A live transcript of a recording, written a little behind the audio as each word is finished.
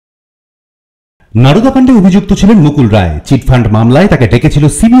নারদাকাণ্ডে অভিযুক্ত ছিলেন মুকুল রায়। চিটফান্ড মামলায় তাকে ডেকেছিল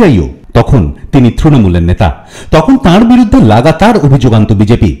সিবিআইও। তখন তিনি তৃণমূলের নেতা। তখন তার বিরুদ্ধে লাগাতার অভিযোগ আনত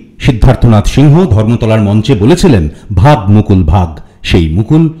বিজেপি। সিদ্ধার্থনাথ সিংহ ধর্মতলার মঞ্চে বলেছিলেন, ভাগ মুকুল ভাগ। সেই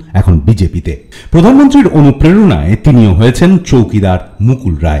মুকুল এখন বিজেপিতে। প্রধানমন্ত্রীর অনুপ্রেরণায় তিনিও হয়েছেন চৌকিদার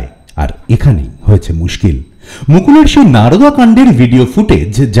মুকুল রায়। আর এখানেই হয়েছে মুশকিল। মুকুলের সেই নারদাকাণ্ডের ভিডিও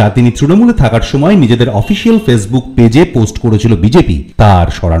ফুটেজ, যা তিনি তৃণমূলে থাকার সময় নিজেদের অফিসিয়াল ফেসবুক পেজে পোস্ট করেছিল বিজেপি, তা আর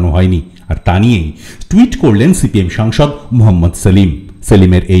সরানো হয়নি। আর তা নিয়েই টুইট করলেন সিপিএম সাংসদ মোহাম্মদ সেলিম।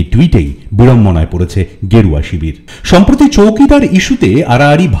 সেলিমের এই টুইটেই বিড়ম্বনায় পড়েছে গেরুয়া শিবির। সম্প্রতি চৌকিদার ইস্যুতে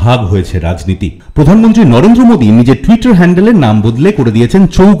আড়াআড়ি ভাগ হয়েছে রাজনীতি। প্রধানমন্ত্রী নরেন্দ্র মোদী নিজের টুইটার হ্যান্ডেলের নাম বদলে করে দিয়েছেন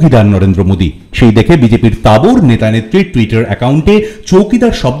চৌকিদার নরেন্দ্র মোদী। সেই দেখে বিজেপির তাবর নেতা নেত্রীর টুইটার অ্যাকাউন্টে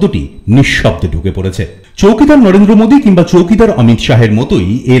চৌকিদার শব্দটি নিঃশব্দে ঢুকে পড়েছে। চৌকিদার নরেন্দ্র মোদী কিংবা চৌকিদার অমিত শাহের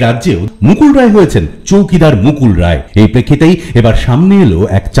মতোই এ রাজ্যেও মুকুল রায় হয়েছেন চৌকিদার মুকুল রায়। এই প্রেক্ষিতেই এবার সামনে এলো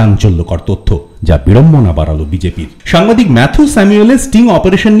এক চাঞ্চল্যকর তথ্য, যা বিড়ম্বনা বাড়ালো বিজেপির। সাংবাদিক ম্যাথু স্যামুয়েলের স্টিং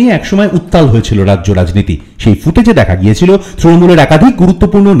অপারেশন নিয়ে একসময় উত্তাল হয়েছিল রাজ্য রাজনীতি। সেই ফুটেজে দেখা গিয়েছিল তৃণমূলের একাধিক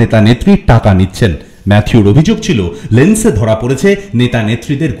গুরুত্বপূর্ণ নেতা নেত্রী টাকা নিচ্ছেন। ম্যাথিউর অভিযোগ ছিল লেন্সে ধরা পড়েছে নেতা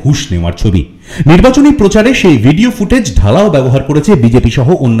নেত্রীদের ঘুষ নেওয়ার ছবি। নির্বাচনী প্রচারে সেই ভিডিও ফুটেজ ঢালাও ব্যবহার করেছে বিজেপি সহ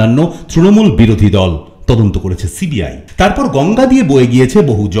অন্যান্য তৃণমূল বিরোধী দল। তদন্ত করেছে সিবিআই। তারপর গঙ্গা দিয়ে বয়ে গিয়েছে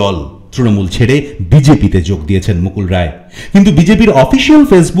বহু জল। তৃণমূল ছেড়ে বিজেপিতে যোগ দিয়েছেন মুকুল রায়। কিন্তু বিজেপির অফিসিয়াল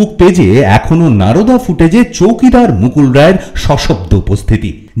ফেসবুক পেজে এখনো নারদা ফুটেজে চৌকিদার মুকুল রায়ের সশব্দ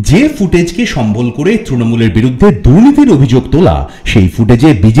উপস্থিতি। যে ফুটেজকে সম্বল করে তৃণমূলের বিরুদ্ধে দুর্নীতির অভিযোগ তোলা, সেই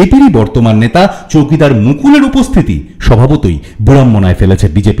ফুটেজে বিজেপিরই বর্তমান নেতা চৌকিদার মুকুলের উপস্থিতি স্বভাবতই বিড়ম্বনায় ফেলেছে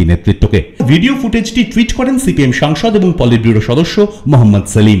বিজেপি নেতৃত্বকে। ভিডিও ফুটেজটি টুইট করেন সিপিএম সাংসদ এবং পলিট ব্যুরো সদস্য মোহাম্মদ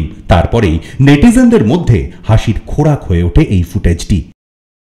সেলিম। তারপরেই নেটিজেনদের মধ্যে হাসির খোরাক হয়ে ওঠে এই ফুটেজটি।